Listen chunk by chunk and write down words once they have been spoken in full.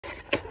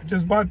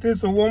Just bought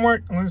this at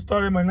Walmart. I'm going to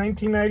start in my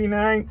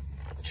 1999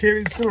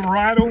 Chevy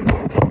Silverado. Lo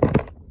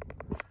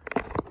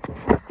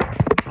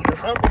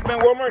compré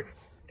en Walmart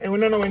en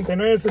una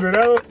 99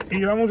 Silverado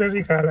y vamos a ver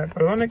si jala.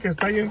 Perdone que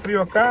está bien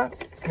frío acá.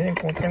 Miren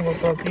como tengo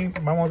todo aquí.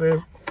 Vamos a ver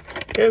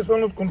qué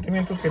son los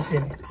contenimientos que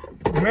tiene.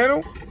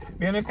 Primero,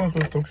 viene con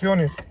sus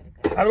instrucciones.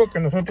 Algo que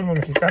nosotros los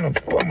mexicanos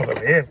no vamos a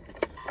leer.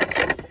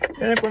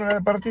 Viene con el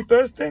apartito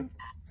este.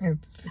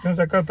 Instrucciones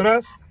acá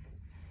atrás.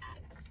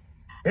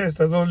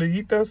 Estas dos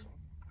liguitas.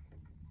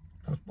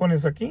 Las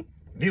pones aquí.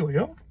 Digo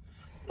yo.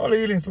 No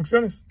leí las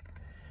instrucciones.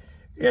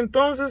 Y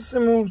entonces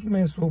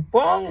me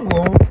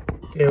supongo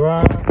que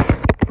va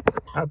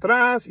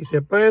atrás y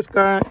se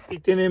pesca. Y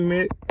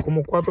tiene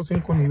como 4 o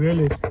 5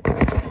 niveles.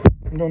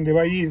 Donde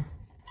va a ir.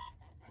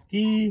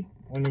 Aquí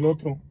o en el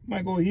otro.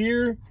 Might go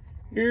here.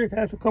 Here it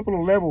has a couple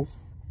of levels.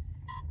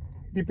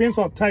 Depends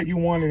how tight you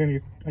want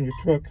it on your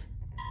truck.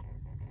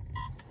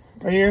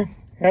 Right here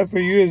has for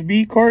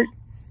USB card,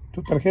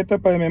 tu tarjeta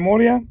para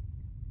memoria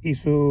y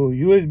su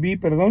USB,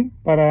 perdón,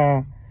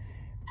 para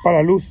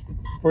luz,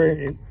 for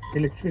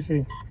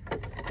electricity.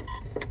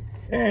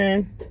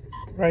 And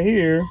right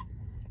here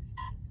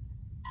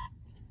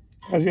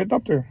has the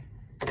adapter.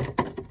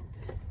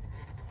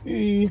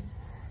 Y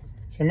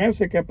se me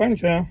hace que a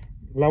Pancha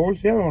la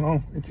bolseada o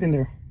no. It's in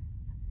there.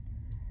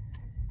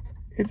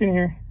 It's in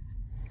here.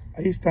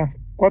 Ahí está.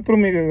 4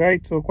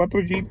 megabytes o 4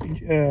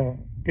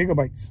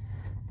 gigabytes.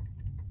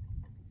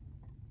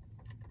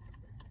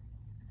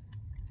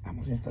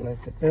 Vamos a instalar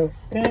este pedo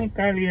en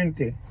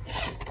caliente.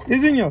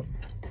 Sí, señor.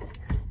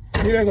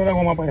 Mira que la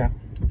goma para allá.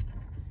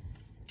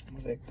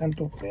 Vamos a ver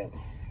tanto pedo.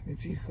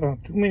 Let's see.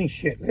 Too many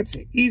shit. Let's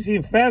see. Easy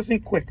and fast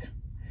and quick.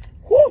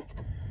 Woo!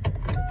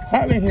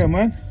 Hot in here,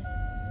 man.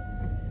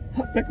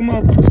 Hot like a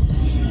motherfucker.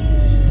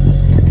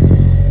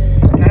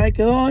 Ahí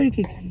quedó.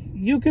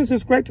 You can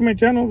subscribe to my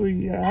channel.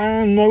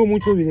 No hago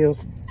muchos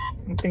videos.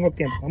 No tengo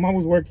tiempo. I'm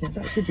always working.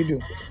 That's what you do.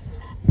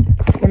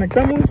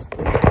 Conectamos.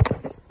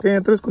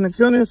 Tiene 3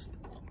 conexiones.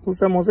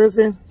 Usamos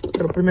ese.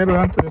 Pero primero,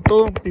 antes de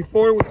todo,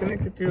 before we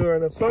connect it to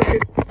the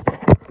socket,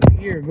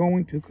 we are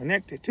going to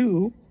connect it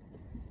to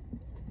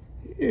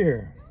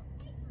here.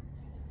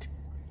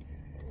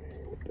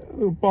 What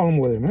the problem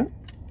with it, man?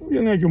 Está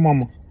bien hecho,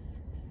 mama.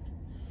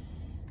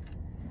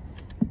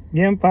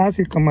 Bien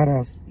fácil,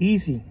 camaradas.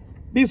 Easy.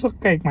 Piece of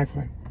cake, my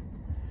friend.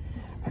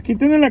 Aquí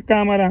tiene la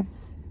cámara.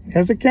 It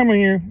has a camera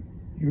here.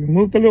 You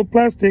remove the little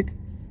plastic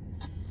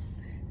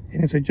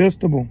and it's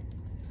adjustable.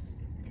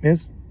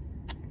 Yes.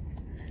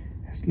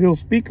 Has little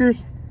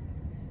speakers,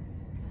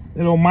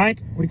 little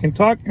mic. We can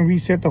talk and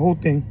reset the whole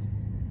thing.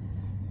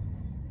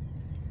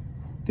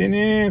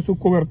 Tiene su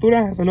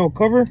cobertura. Has a little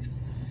cover.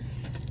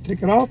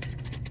 Take it off.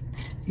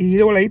 Y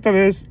de voladita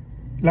ves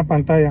la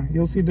pantalla.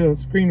 You'll see the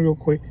screen real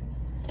quick.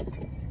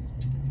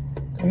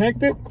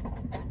 Connect it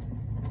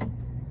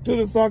to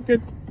the socket.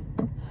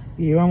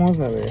 Y vamos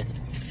a ver.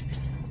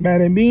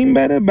 Bada bing,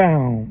 bada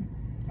boom.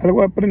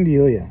 Algo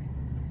aprendido ya.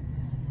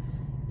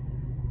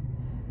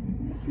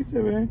 Así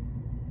se ve. You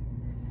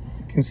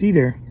can see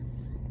there.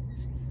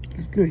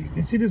 It's good. You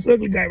can see this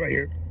ugly guy right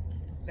here.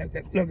 Look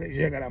at,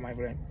 check it out, my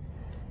friend.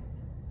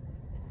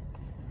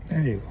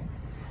 There you go.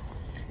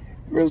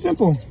 Real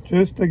simple.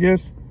 Just, I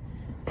guess.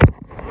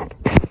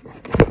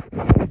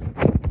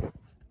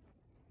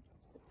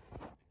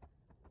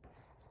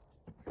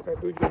 I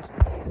do just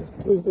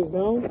twist this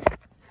down.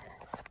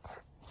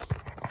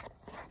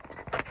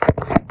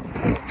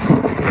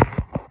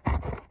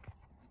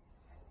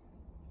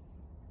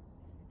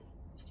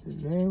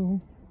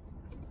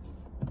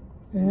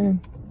 And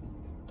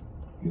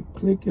you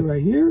click it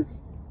right here.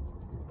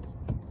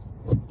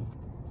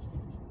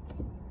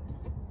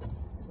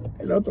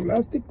 El otro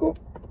elástico.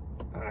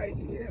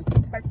 Ahí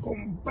está,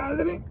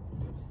 compadre.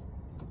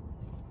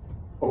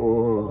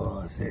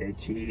 Oh, se ve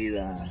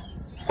chida.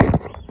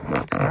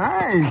 Looks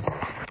nice.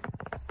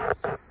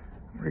 I'm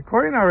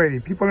recording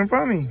already. People in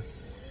front of me.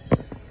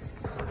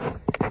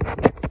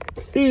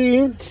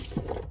 Y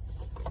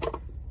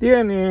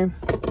tiene,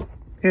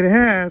 it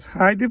has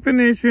high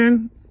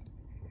definition.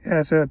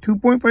 Has a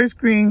 2.5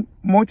 screen,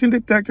 motion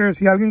detector.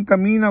 Si alguien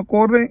camina o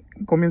corre,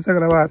 comienza a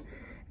grabar.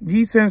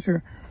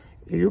 G-sensor.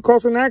 If you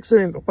cause an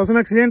accident o pasa un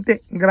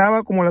accidente,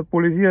 graba como las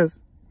policías,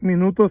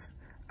 minutos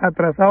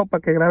atrasado para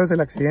que grabes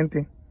el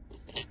accidente.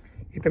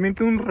 Y también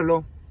tiene un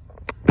reloj.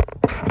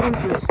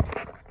 Entonces,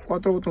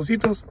 4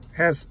 botoncitos.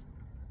 Has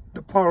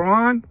the power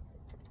on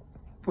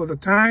for the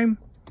time,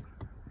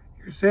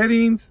 your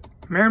settings,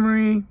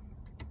 memory,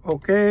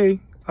 okay,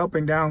 up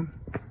and down.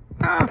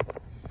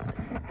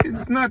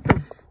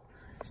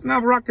 It's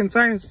not rocket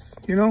science,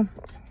 you know.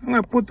 I'm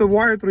gonna put the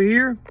wire through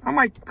here. I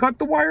might cut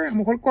the wire. A lo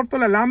mejor corto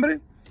el alambre,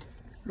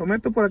 lo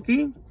meto por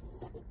aquí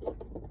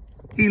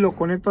y lo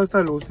conecto a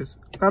estas luces.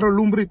 Agarro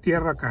lumbre y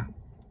tierra acá.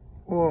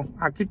 O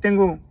aquí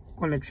tengo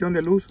conexión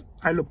de luz,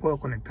 ahí lo puedo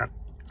conectar.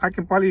 I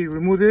can probably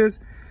remove this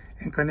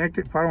and connect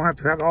it if I don't have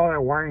to have all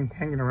that wiring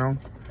hanging around.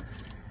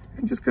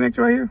 And just connect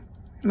it right here.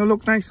 It'll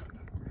look nice.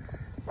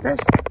 ¿Ves?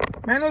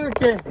 Menos de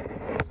que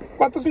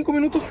 4 o 5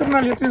 minutos,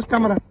 carnal, ya tienes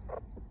cámara.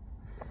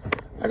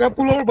 I got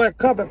pulled over by a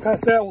cop. The cop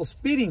said I was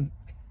speeding.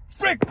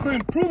 Frick,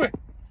 couldn't prove it.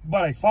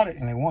 But I fought it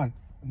and I won.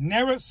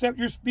 Never accept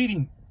your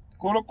speeding.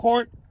 Go to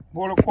court,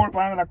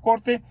 van a la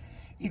corte.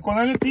 Y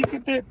cuando le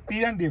tiquete,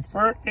 pidan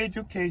deferred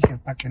education.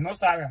 Para que no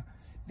salga.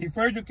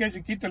 Deferred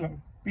education, quítelo.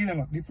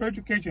 Pídanlo. Deferred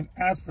education,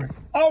 ask for it.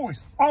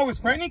 Always, always,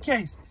 for any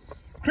case.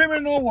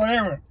 Criminal,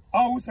 whatever.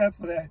 Always ask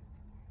for that.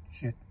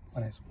 Shit,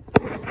 para eso.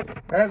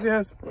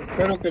 Gracias.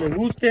 Espero que les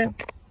guste.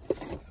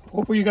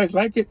 Hopefully you guys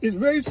like it. It's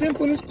very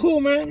simple and it's cool,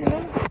 man. You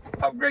know?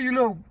 Upgrade your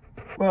little,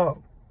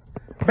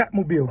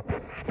 Batmobile.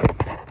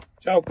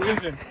 Chao,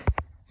 cuídense.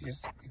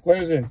 Y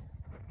cuídense.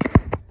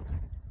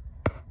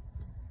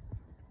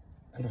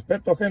 El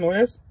respeto ajeno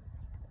es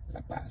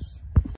la paz.